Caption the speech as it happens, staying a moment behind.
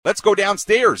Let's go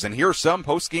downstairs and hear some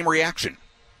post-game reaction.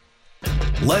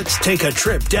 Let's take a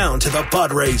trip down to the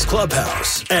Padres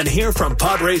clubhouse and hear from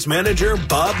Padres manager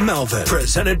Bob Melvin.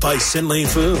 Presented by Sinley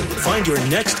Food. Find your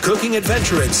next cooking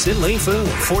adventure at Sinley Food,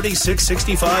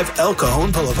 4665 El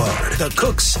Cajon Boulevard, the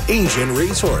Cook's Asian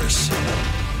Resource.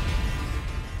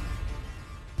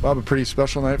 Bob, a pretty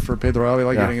special night for Pedro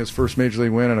Avila, getting his first Major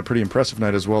League win, and a pretty impressive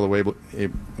night as well, the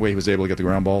way he was able to get the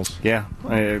ground balls. Yeah,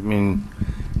 I mean,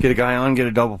 get a guy on, get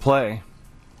a double play.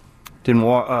 Didn't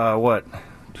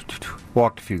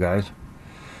walked a few guys,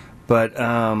 but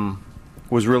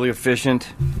was really efficient.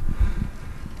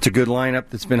 It's a good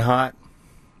lineup that's been hot.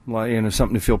 Well,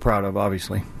 something to feel proud of,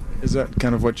 obviously. Is that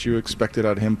kind of what you expected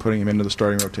out of him, putting him into the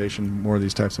starting rotation, more of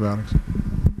these types of outings?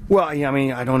 Well, yeah, I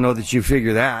mean, I don't know that you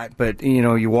figure that, but,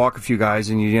 you walk a few guys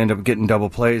and you end up getting double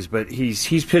plays. But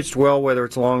he's pitched well, whether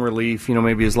it's long relief,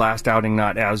 maybe his last outing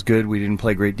not as good. We didn't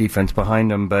play great defense behind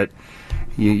him, but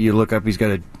you look up, he's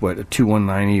got a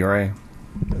 2.19 ERA.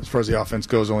 As far as the offense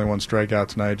goes, only one strikeout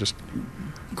tonight. Just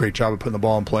great job of putting the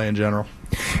ball in play in general.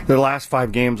 The last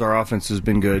 5 games, our offense has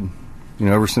been good.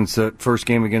 Ever since the first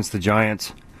game against the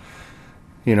Giants.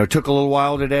 Took a little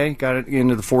while today. Got it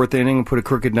into the 4th inning and put a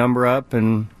crooked number up,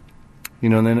 and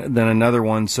then another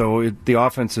one. So the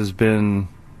offense has been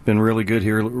really good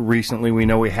here recently. We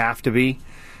know we have the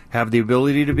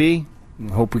ability to be. And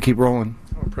hope we keep rolling.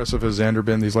 How impressive has Xander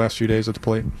been these last few days at the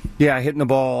plate? Yeah, hitting the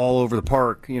ball all over the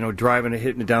park. Driving it,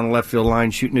 hitting it down the left field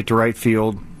line, shooting it to right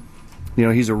field.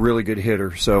 He's a really good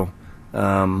hitter. So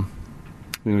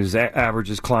his average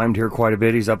has climbed here quite a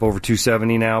bit. He's up over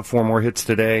 270 now. 4 more hits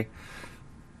today.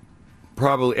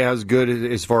 Probably as good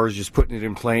as far as just putting it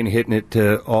in play and hitting it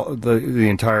to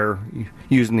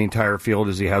using the entire field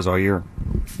as he has all year.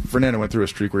 Fernando went through a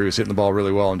streak where he was hitting the ball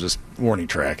really well and just warning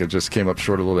track. It just came up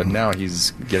short a little bit. Now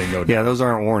he's getting no. Yeah, those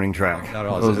aren't warning track. Not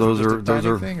all. Those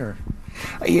are. Thing, or?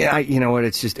 Yeah, you know what?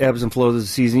 It's just ebbs and flows of the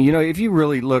season. If you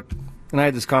really look, and I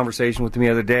had this conversation with him the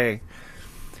other day.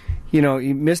 He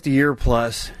missed a year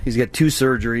plus. He's got 2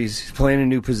 surgeries. He's playing a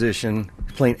new position.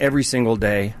 He's playing every single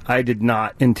day. I did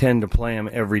not intend to play him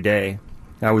every day.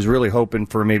 I was really hoping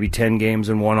for maybe 10 games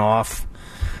and 1 off,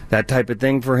 that type of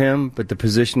thing for him. But the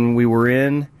position we were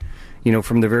in,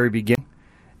 from the very beginning,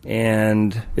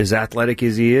 and as athletic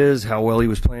as he is, how well he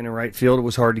was playing in right field, it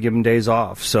was hard to give him days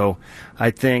off. So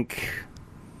I think,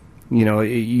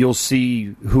 you'll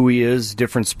see who he is,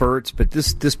 different spurts. But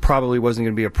this probably wasn't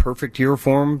going to be a perfect year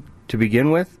for him to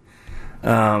begin with.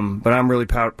 But I'm really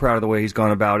proud of the way he's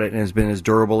gone about it and has been as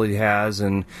durable as he has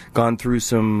and gone through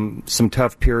some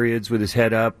tough periods with his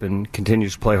head up and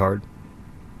continues to play hard.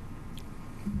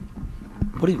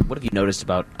 What have you noticed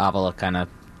about Avila kind of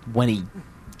when he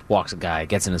walks a guy,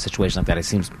 gets in a situation like that? It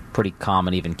seems pretty calm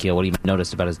and even keel. What have you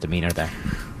noticed about his demeanor there?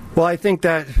 Well, I think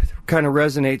that kind of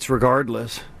resonates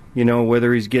regardless.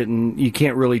 Whether he's getting, you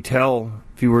can't really tell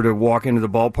if you were to walk into the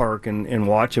ballpark and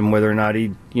watch him whether or not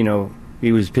he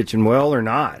was pitching well or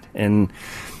not. And,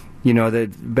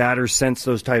 the batters sense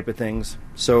those type of things.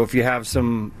 So if you have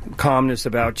some calmness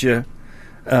about you,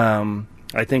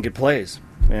 I think it plays.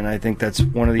 And I think that's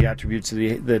one of the attributes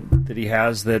that he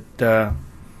has that,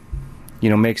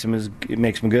 makes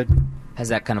him good. Has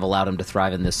that kind of allowed him to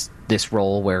thrive in this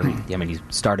role where, he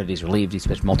started, he's relieved, he's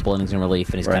pitched multiple innings in relief,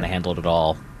 and he's kind of handled it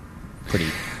all pretty...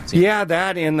 Yeah,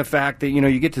 that and the fact that,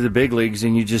 you get to the big leagues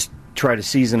and you just try to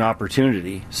seize an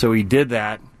opportunity. So he did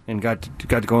that and got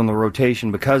to go in the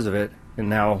rotation because of it. And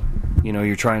now,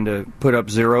 you're trying to put up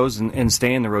zeros and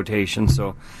stay in the rotation.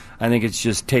 So I think it's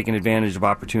just taking advantage of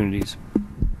opportunities.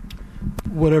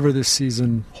 Whatever this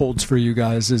season holds for you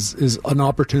guys is an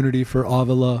opportunity for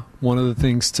Avila, one of the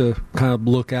things to kind of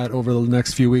look at over the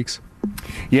next few weeks?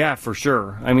 Yeah, for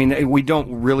sure. I mean, we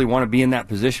don't really want to be in that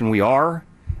position. We are,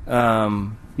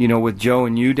 with Joe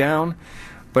and you down.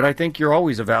 But I think you're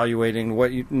always evaluating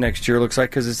what next year looks like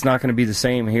because it's not going to be the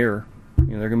same here.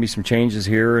 There are going to be some changes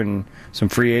here and some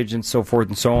free agents, so forth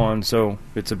and so on. So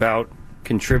it's about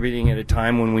contributing at a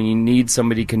time when we need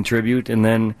somebody to contribute and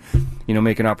then,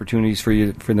 making opportunities for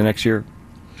you for the next year.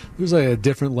 There's like a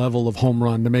different level of home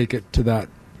run to make it to that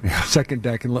second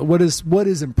deck. And what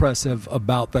is impressive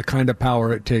about the kind of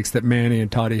power it takes that Manny and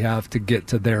Toddy have to get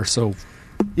to there? So,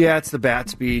 yeah, it's the bat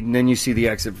speed, and then you see the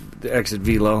exit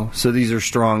velo. So these are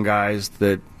strong guys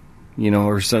that,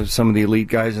 are some of the elite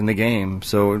guys in the game.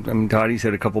 So Toddy's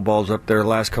hit a couple balls up there the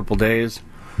last couple days.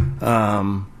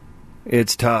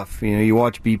 It's tough. You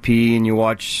watch BP and you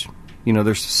watch.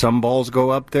 There's some balls go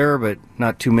up there, but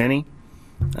not too many.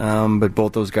 But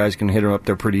both those guys can hit them up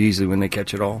there pretty easily when they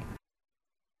catch it all.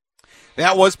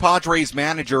 That was Padres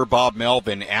manager Bob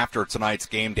Melvin after tonight's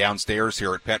game downstairs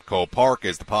here at Petco Park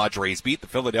as the Padres beat the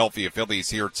Philadelphia Phillies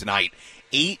here tonight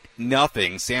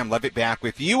 8-0. Sam Levitt back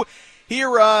with you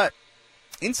here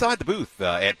inside the booth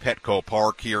at Petco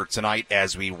Park here tonight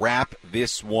as we wrap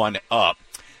this one up.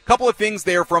 Couple of things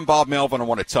there from Bob Melvin I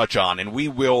want to touch on, and we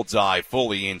will dive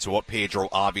fully into what Pedro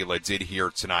Avila did here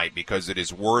tonight because it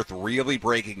is worth really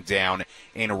breaking down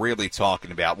and really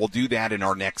talking about. We'll do that in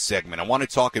our next segment. I want to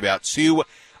talk about two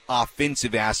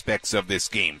offensive aspects of this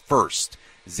game. First,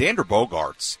 Xander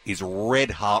Bogaerts is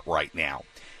red hot right now.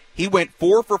 He went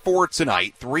 4 for 4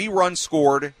 tonight, 3 runs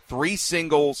scored, 3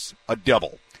 singles, a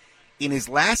double. In his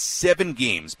last 7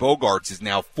 games, Bogaerts is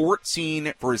now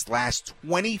 14 for his last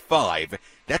 25.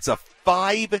 That's a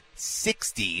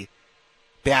 .560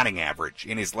 batting average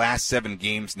in his last 7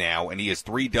 games now, and he has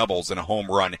 3 doubles and a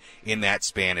home run in that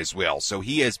span as well. So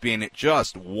he has been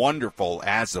just wonderful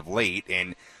as of late.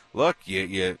 And look,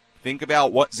 you think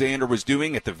about what Xander was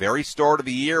doing at the very start of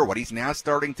the year, what he's now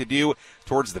starting to do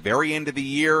towards the very end of the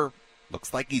year.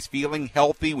 Looks like he's feeling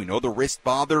healthy. We know the wrist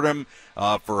bothered him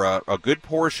for a good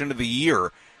portion of the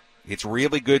year. It's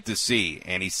really good to see,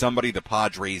 and he's somebody the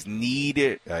Padres need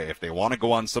if they want to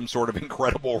go on some sort of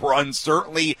incredible run,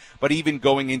 certainly, but even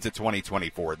going into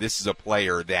 2024. This is a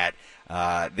player that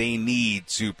they need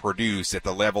to produce at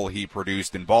the level he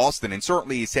produced in Boston, and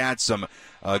certainly he's had some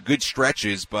good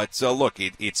stretches, but look,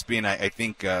 it's been, I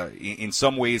think, in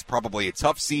some ways probably a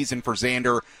tough season for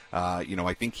Xander.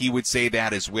 I think he would say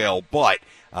that as well, but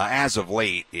as of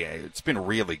late, it's been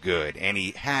really good, and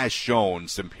he has shown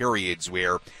some periods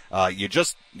where you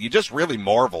just really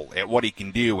marvel at what he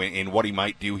can do and what he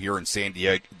might do here in San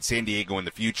Diego in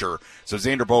the future. So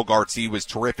Xander Bogaerts, he was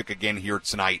terrific again here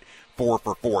tonight, 4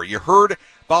 for 4. You heard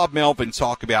Bob Melvin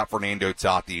talk about Fernando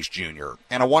Tatis Jr.,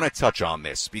 and I want to touch on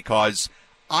this because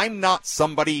I'm not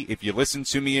somebody, if you listen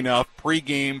to me enough,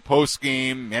 pregame,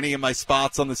 postgame, any of my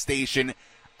spots on the station,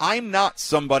 I'm not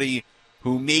somebody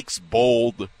who makes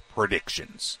bold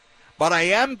predictions. But I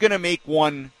am going to make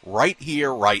one right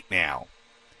here, right now.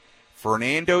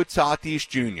 Fernando Tatis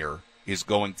Jr. is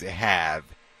going to have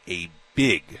a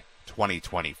big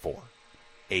 2024.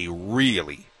 A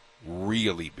really,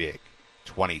 really big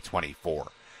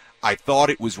 2024. I thought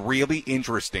it was really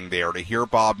interesting there to hear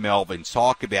Bob Melvin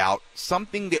talk about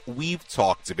something that we've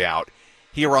talked about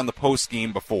here on the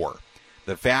postgame before.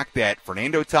 The fact that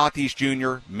Fernando Tatis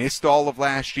Jr. missed all of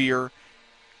last year,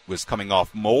 was coming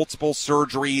off multiple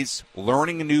surgeries,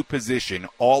 learning a new position,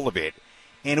 all of it,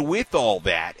 and with all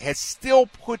that, has still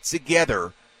put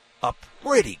together a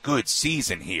pretty good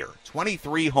season here.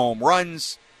 23 home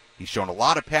runs. He's shown a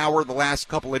lot of power the last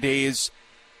couple of days.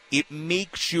 It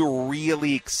makes you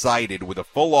really excited with a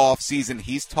full offseason.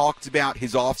 He's talked about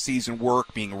his offseason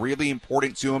work being really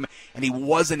important to him, and he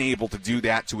wasn't able to do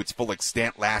that to its full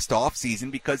extent last offseason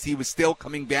because he was still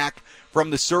coming back from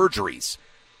the surgeries.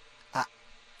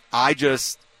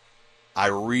 I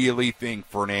really think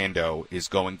Fernando is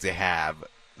going to have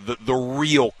the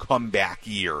real comeback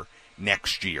year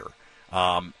next year.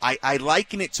 I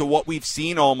liken it to what we've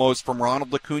seen almost from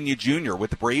Ronald Acuna Jr.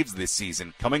 with the Braves this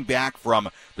season, coming back from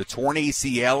the torn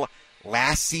ACL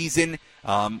last season.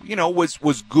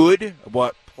 Was good,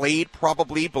 but played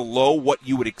probably below what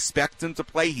you would expect him to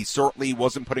play. He certainly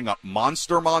wasn't putting up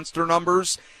monster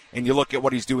numbers. And you look at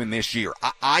what he's doing this year.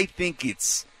 I think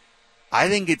it's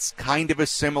kind of a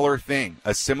similar thing,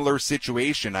 a similar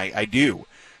situation. I do.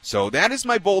 So that is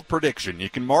my bold prediction. You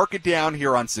can mark it down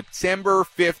here on September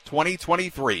 5th,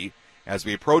 2023. As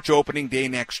we approach opening day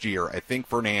next year, I think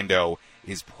Fernando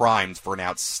is primed for an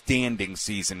outstanding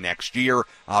season next year.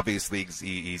 Obviously,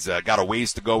 he's got a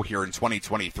ways to go here in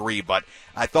 2023, but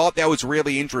I thought that was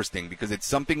really interesting because it's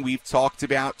something we've talked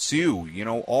about too.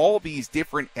 All these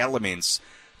different elements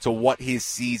to what his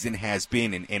season has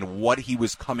been and what he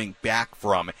was coming back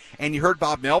from. And you heard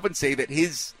Bob Melvin say that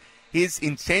his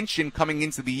intention coming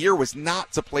into the year was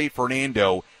not to play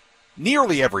Fernando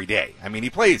nearly every day. He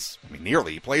plays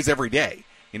every day.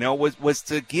 Was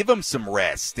to give him some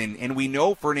rest. And we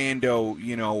know Fernando,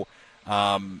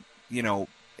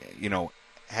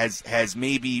 has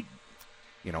maybe,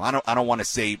 I don't want to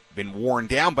say been worn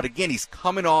down, but again, he's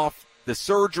coming off the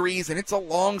surgeries, and it's a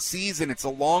long season. It's a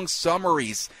long summer.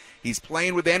 He's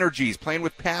playing with energy. He's playing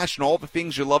with passion, all the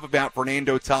things you love about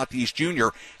Fernando Tatis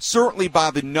Jr. Certainly by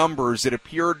the numbers, it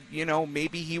appeared,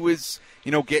 maybe he was,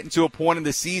 getting to a point in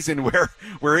the season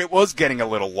where it was getting a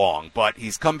little long. But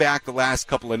he's come back the last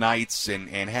couple of nights and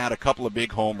had a couple of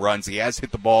big home runs. He has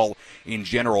hit the ball in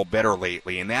general better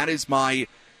lately. And that is my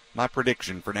my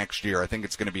prediction for next year. I think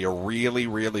it's going to be a really,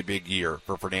 really big year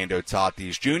for Fernando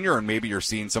Tatis Jr., and maybe you're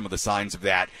seeing some of the signs of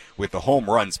that with the home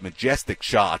runs, majestic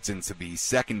shots into the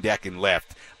second deck and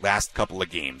left last couple of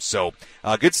games. So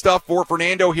good stuff for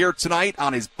Fernando here tonight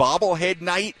on his bobblehead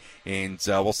night, and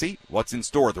we'll see what's in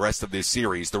store the rest of this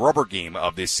series, the rubber game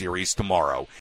of this series tomorrow.